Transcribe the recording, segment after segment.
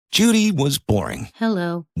Judy was boring.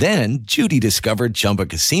 Hello. Then Judy discovered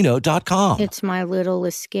ChumbaCasino.com. It's my little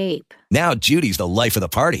escape. Now Judy's the life of the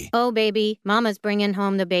party. Oh, baby, mama's bringing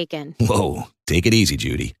home the bacon. Whoa, take it easy,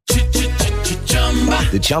 Judy.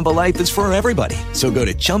 The Chumba life is for everybody. So go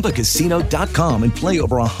to ChumbaCasino.com and play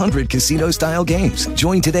over 100 casino-style games.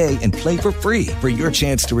 Join today and play for free for your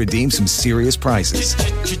chance to redeem some serious prizes.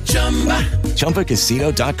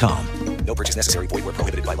 ChumbaCasino.com. No purchase necessary. Void where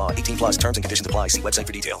prohibited by law. 18 plus terms and conditions apply. See website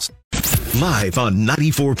for details. Live on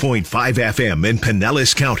 94.5 FM in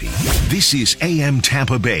Pinellas County. This is AM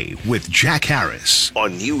Tampa Bay with Jack Harris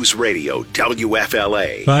on News Radio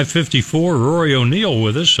WFLA. 5:54. Rory O'Neill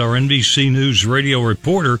with us, our NBC News radio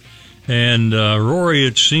reporter. And Rory,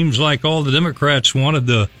 it seems like all the Democrats wanted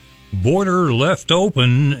the border left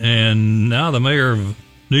open, and now the mayor of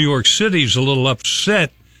New York City is a little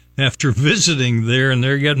upset after visiting there, and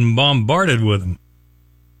they're getting bombarded with them.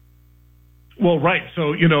 Well, right.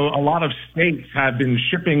 So, you know, a lot of states have been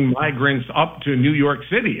shipping migrants up to New York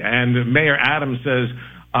City, and Mayor Adams says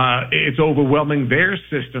it's overwhelming their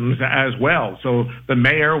systems as well. So the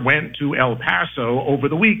mayor went to El Paso over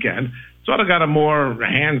the weekend, sort of got a more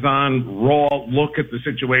hands-on, raw look at the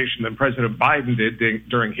situation than President Biden did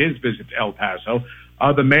during his visit to El Paso.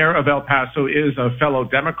 The mayor of El Paso is a fellow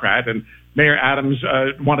Democrat, and Mayor Adams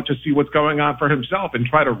wanted to see what's going on for himself and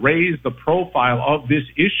try to raise the profile of this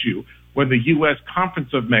issue when the U.S.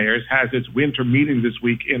 Conference of Mayors has its winter meeting this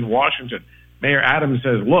week in Washington. Mayor Adams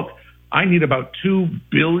says, look, I need about $2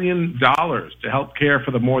 billion to help care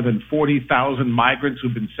for the more than 40,000 migrants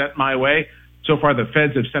who've been sent my way. So far, the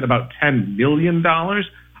feds have sent about $10 million.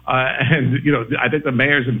 And, you know, I think the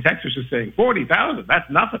mayors in Texas are saying 40,000, that's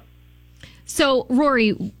nothing. So,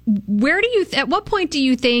 Rory, at what point do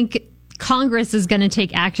you think Congress is going to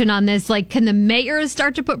take action on this? Like, can the mayors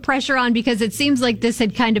start to put pressure on? Because it seems like this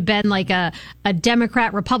had kind of been like a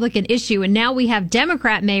Democrat-Republican issue, and now we have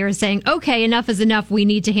Democrat mayors saying, okay, enough is enough, we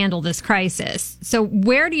need to handle this crisis. So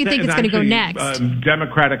where do you think it's going to go next?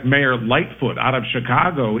 Democratic Mayor Lightfoot out of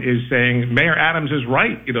Chicago is saying Mayor Adams is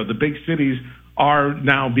right. You know, the big cities are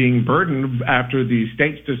now being burdened after the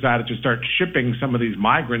states decided to start shipping some of these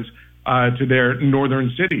migrants to their northern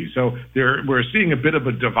cities. So we're seeing a bit of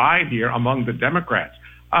a divide here among the Democrats.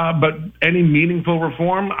 But any meaningful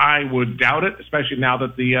reform, I would doubt it, especially now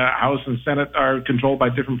that the House and Senate are controlled by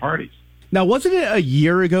different parties. Now, wasn't it a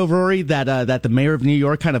year ago, Rory, that the mayor of New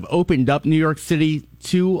York kind of opened up New York City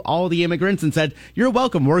to all the immigrants and said, you're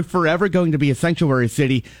welcome, we're forever going to be a sanctuary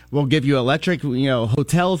city. We'll give you electric,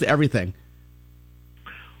 hotels, everything.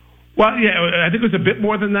 Well, yeah, I think it was a bit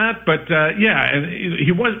more than that, but and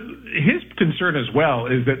his concern as well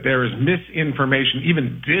is that there is misinformation,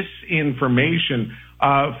 even disinformation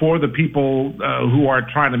for the people who are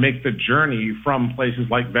trying to make the journey from places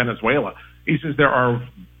like Venezuela. He says there are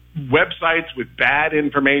websites with bad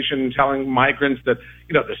information telling migrants that,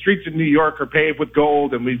 the streets in New York are paved with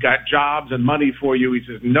gold and we've got jobs and money for you. He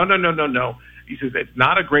says, no. He says it's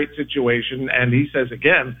not a great situation. And he says,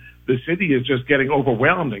 again, the city is just getting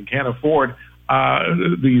overwhelmed and can't afford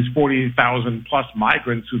these 40,000 plus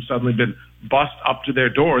migrants who've suddenly been bussed up to their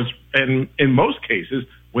doors, and in most cases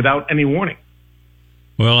without any warning.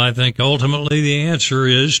 Well, I think ultimately the answer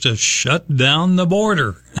is to shut down the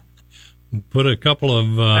border. Put a couple of...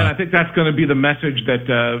 and I think that's going to be the message that,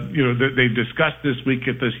 that they discussed this week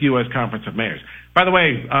at this U.S. Conference of Mayors. By the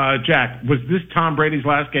way, Jack, was this Tom Brady's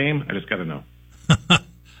last game? I just got to know.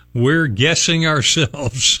 We're guessing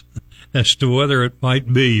ourselves as to whether it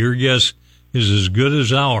might be. Your guess is as good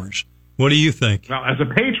as ours. What do you think? Well, as a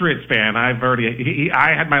Patriots fan, I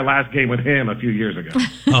had my last game with him a few years ago.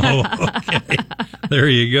 Oh, okay. There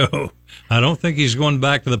you go. I don't think he's going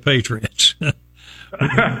back to the Patriots.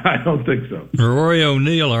 I don't think so. Rory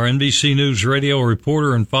O'Neill, our NBC News radio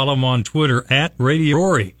reporter, and follow him on Twitter at Radio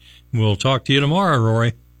Rory. We'll talk to you tomorrow,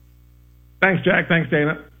 Rory. Thanks, Jack. Thanks,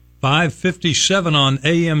 Dana. 5:57 on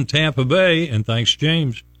AM Tampa Bay, and thanks,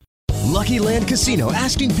 James. Lucky Land Casino,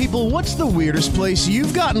 asking people, what's the weirdest place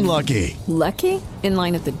you've gotten lucky? Lucky? In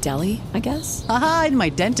line at the deli, I guess? Aha, in my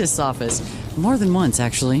dentist's office. More than once,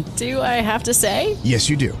 actually. Do I have to say? Yes,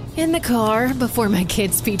 you do. In the car before my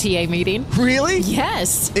kids' PTA meeting. Really?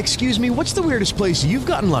 Yes. Excuse me, what's the weirdest place you've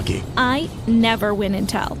gotten lucky? I never win and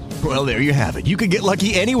tell. Well, there you have it. You can get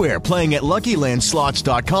lucky anywhere, playing at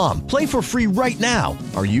LuckyLandSlots.com. Play for free right now.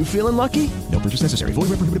 Are you feeling lucky? No purchase necessary. Void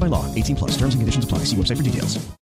where prohibited by law. 18 plus. Terms and conditions apply. See website for details.